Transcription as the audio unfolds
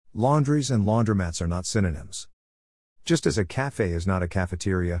Laundries and laundromats are not synonyms. Just as a cafe is not a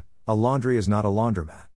cafeteria, a laundry is not a laundromat.